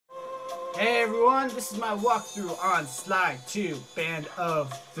Hey everyone, this is my walkthrough on Slide 2, Band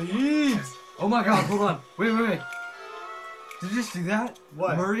of Thieves. Oh my god, hold on. Wait. Did you see that?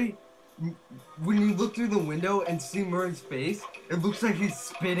 What? Murray, when you look through the window and see Murray's face, it looks like he's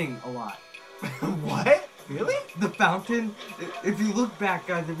spitting a lot. What? Really? The fountain, if you look back,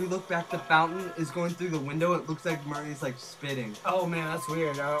 guys, the fountain is going through the window. It looks like Murray's like spitting. Oh man, that's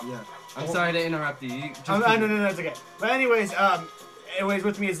weird. Yeah. I'm sorry to interrupt you. No, it's okay. But anyways,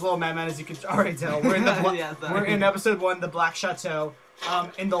 with me is Little Madman, as you can already tell. We're in the we're in episode 1, the Black Chateau.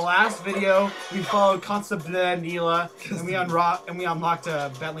 In the last video, we followed Constable Nila, and we unlocked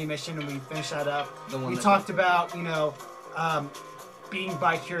a Bentley mission, and we finished that up. We talked about, being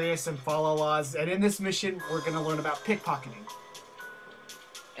bi-curious and follow laws, and in this mission, we're gonna learn about pickpocketing.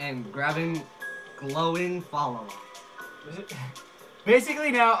 And grabbing glowing follow.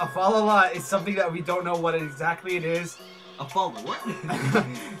 Basically now, a follow law is something that we don't know what exactly it is. A follow what?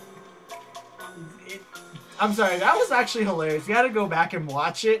 I'm sorry, that was actually hilarious. You gotta go back and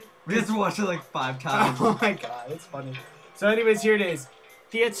watch it. We have to watch it like 5 times. Oh my god, it's funny. So anyways, here it is.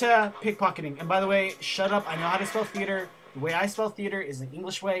 Theater pickpocketing. And by the way, shut up, I know how to spell theater. The way I spell theater is an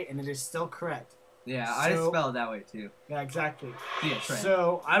English way, and it is still correct. Yeah, I just spell it that way too. Yeah, exactly. Theater.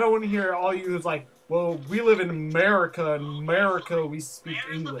 So, I don't want to hear all you who's like, well, we live in America, and America we speak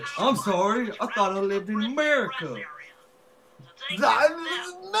English. I'm sorry, I thought I lived in America.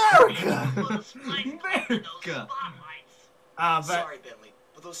 America! America! Sorry, Bentley,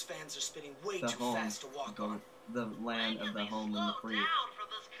 but those fans are spinning way too fast to walk on. The land of the home and the free.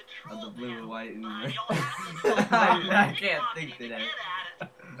 Of the blue and white and red. I can't think today.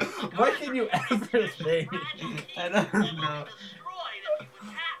 What can you ever think? I don't know.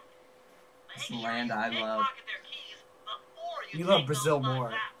 It's the land I love. You love Brazil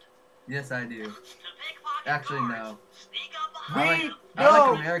more. Yes, I do. Actually, no. I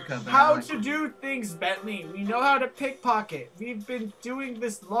like America, but how to do things, Bentley. We know how to pickpocket. We've been doing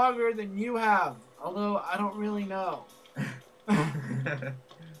this longer than you have. Although, I don't really know.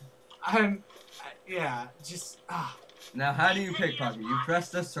 Now, how do you pickpocket? You press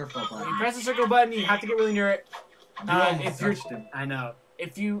the circle button. You press the circle button, you have to get really near it. I know.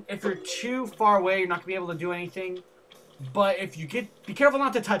 If you're too far away, you're not gonna be able to do anything. But if you be careful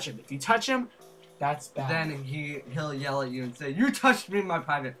not to touch him. If you touch him, that's bad. Then he'll yell at you and say, "You touched me in my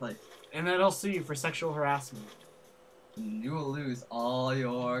private place." And then he'll sue you for sexual harassment. And you will lose all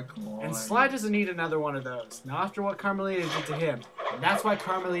your coins. And Sly doesn't need another one of those. Now after what Carmelita did to him. And that's why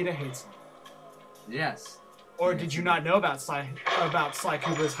Carmelita hates him. Yes. Or did you not know about Sly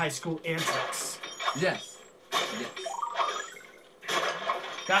Cooper's high school antics? Yes.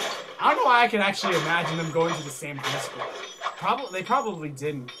 I don't know why I can actually imagine them going to the same high school. They probably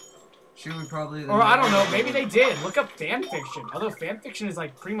didn't. Should we probably? Or I don't know, maybe they did. Look up fan fiction. Although fan fiction is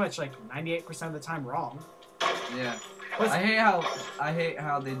like pretty much like 98% of the time wrong. Yeah. I hate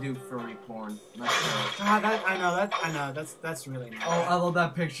how they do furry porn. God, I know. That's really nice. Oh, I love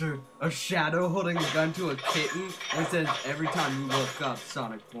that picture. A shadow holding a gun to a kitten. And it says, every time you look up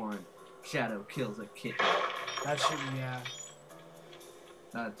Sonic porn, Shadow kills a kitten. That should, yeah.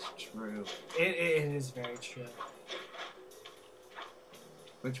 That's true. It is very true.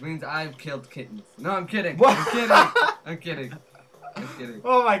 Which means I've killed kittens. No, I'm kidding. What? I'm kidding.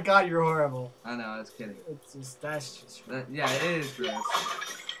 Oh my god, you're horrible. I know, I was kidding. That's just yeah, it is gross.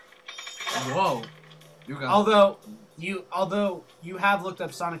 Whoa. You got although you have looked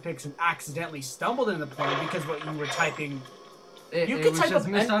up Sonic pics and accidentally stumbled into porn because what you were typing. It was just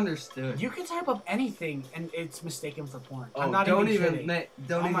misunderstood. You can type up anything and it's mistaken for porn. Oh, I'm not don't even even let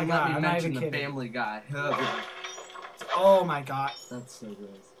me mention the Family Guy. Oh my god. That's so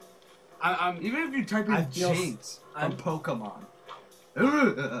gross. Even if you type in Jinx from Pokemon.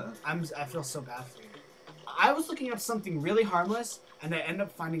 I feel so bad for you. I was looking up something really harmless, and I ended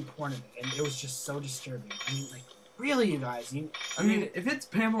up finding porn in it, and it was just so disturbing. I mean, like, really, you guys? I mean, if it's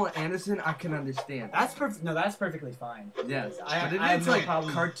Pamela Anderson, I can understand. That's perfect. No, that's perfectly fine. Yes, but if it's like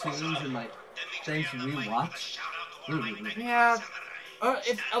cartoons and like things we watch. Yeah.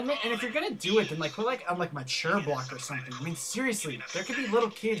 If you're gonna do it, then like put like on like mature block or something. I mean, seriously, there could be little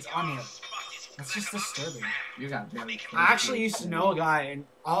kids on here. That's just disturbing. You got very. I actually used to know a guy, and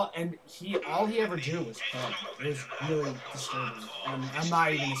all he ever did was porn. It was really disturbing. I'm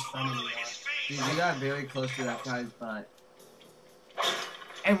not even his friend anymore. Dude, you got very close to that guy's butt.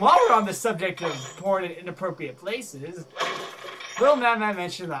 And while we're on the subject of porn in inappropriate places, Little Madman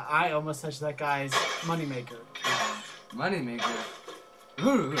mentioned that I almost touched that guy's moneymaker. Moneymaker.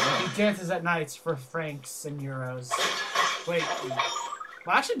 He dances at nights for francs and euros. Wait.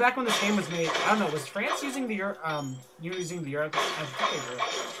 Well, actually, back when this game was made, I don't know, was France using the euro? I think they were.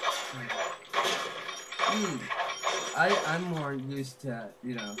 I'm more used to,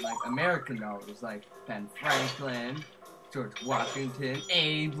 you know, like American dollars, like Ben Franklin, George Washington,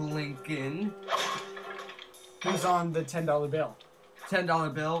 Abe Lincoln. Who's on the $10 bill?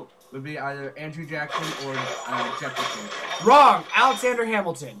 $10 bill would be either Andrew Jackson or Jefferson. Wrong! Alexander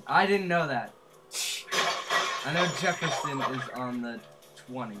Hamilton. I didn't know that. I know Jefferson is on the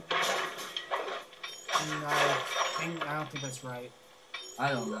 20. I don't think that's right.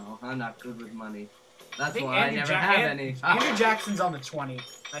 I don't know. I'm not good with money. That's why Andy I never have any. Andrew Jackson's on the 20,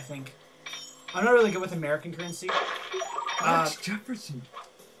 I think. I'm not really good with American currency. That's Jefferson.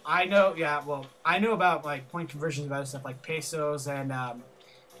 I know, yeah, well, I know about, like, point conversions about stuff like pesos and,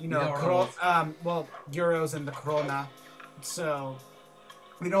 you know, euros and the krona. So,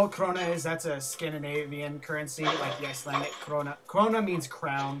 you know what krona is? That's a Scandinavian currency, like the Icelandic krona. Krona means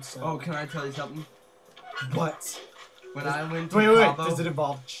crown, so... Oh, can I tell you something? What? When I went to wait, Cabo... Does it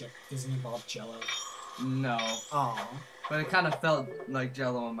involve Jello? No. Oh. But it kind of felt like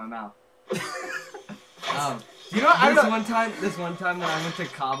Jello in my mouth. You know, This one time when I went to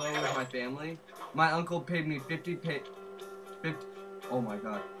Cabo with my family, my uncle paid me 50. Oh my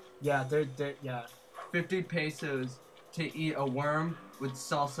god. Yeah, yeah. 50 pesos to eat a worm with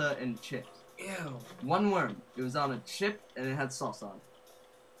salsa and chips. Ew. One worm. It was on a chip and it had salsa on it.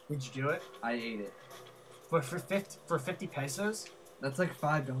 Did you do it? I ate it. For 50 pesos? That's like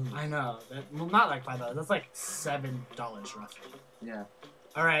 $5. I know. Well, not like $5. That's like $7 roughly. Yeah.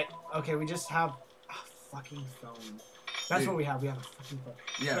 All right. Okay, we just have a fucking phone. That's what we have. We have a fucking phone.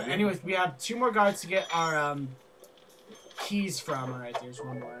 Yeah. But anyways, we have 2 more guards to get our keys from. All right, there's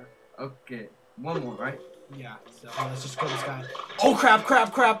one more. Okay. One more, right? Yeah. So let's just go this guy. Oh crap!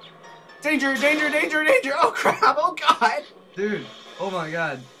 Crap! Crap! Danger! Danger! Danger! Danger! Oh crap! Oh god! Dude. Oh my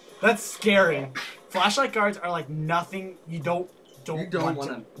god. That's scary. Flashlight guards are like nothing. You don't want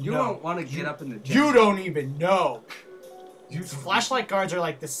to get up in the gym. You don't even know. Flashlight guards are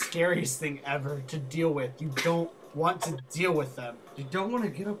like the scariest thing ever to deal with. You don't want to deal with them. You don't want to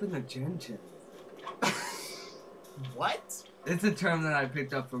get up in the gym. What? It's a term that I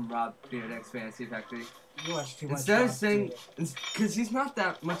picked up from Rob Beard's Fantasy Factory. You watch too much. Instead of saying, because he's not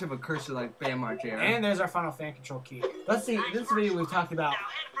that much of a cursor like Bam Margera. And there's our final fan control key. Let's see. This video we've talked about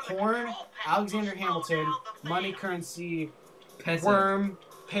porn, Alexander Hamilton, money currency, worm,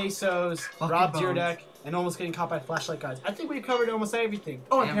 pesos, Rob Dyrdek, and almost getting caught by flashlight guys. I think we covered almost everything.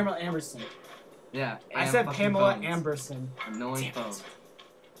 Oh, and Pamela Amberson. Yeah. I said Pamela Amberson. Annoying phones.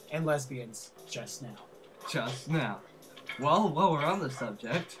 And lesbians. Just now. Just now. Well, while we're on the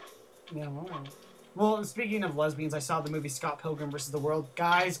subject. Yeah, well, speaking of lesbians, I saw the movie Scott Pilgrim vs. the World.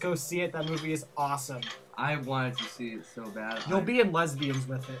 Guys, go see it. That movie is awesome. I wanted to see it so bad. You'll be in lesbians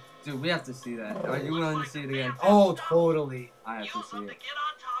with it. Dude, we have to see that. Are you willing to see it again? Oh, totally. I have to see it.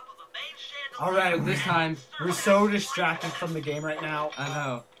 Alright, this time, we're so distracted from the game right now. I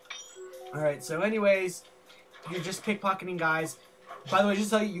know. Alright, so anyways, you're just pickpocketing guys. By the way, just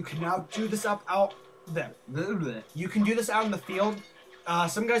to tell you, you can now do this out there. You can do this out in the field.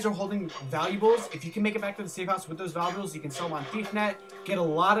 Some guys are holding valuables. If you can make it back to the safe house with those valuables, you can sell them on ThiefNet, get a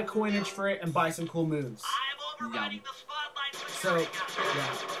lot of coinage for it, and buy some cool moves. Yum. So,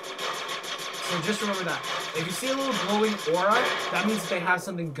 yeah. So just remember that. If you see a little glowing aura, that means they have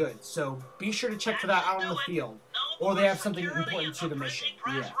something good. So be sure to check for that out in the field. Or they have something important to the mission.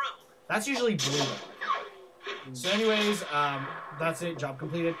 Yeah. That's usually blue. So anyways, that's it. Job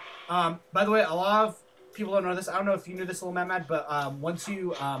completed. By the way, a lot of people don't know this. I don't know if you knew this, little Mad, but once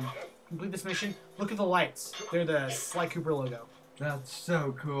you complete this mission, look at the lights. They're the Sly Cooper logo. That's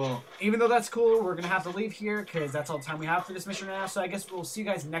so cool. Even though that's cool, we're going to have to leave here because that's all the time we have for this mission right now. So I guess we'll see you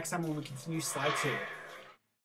guys next time when we continue Sly 2.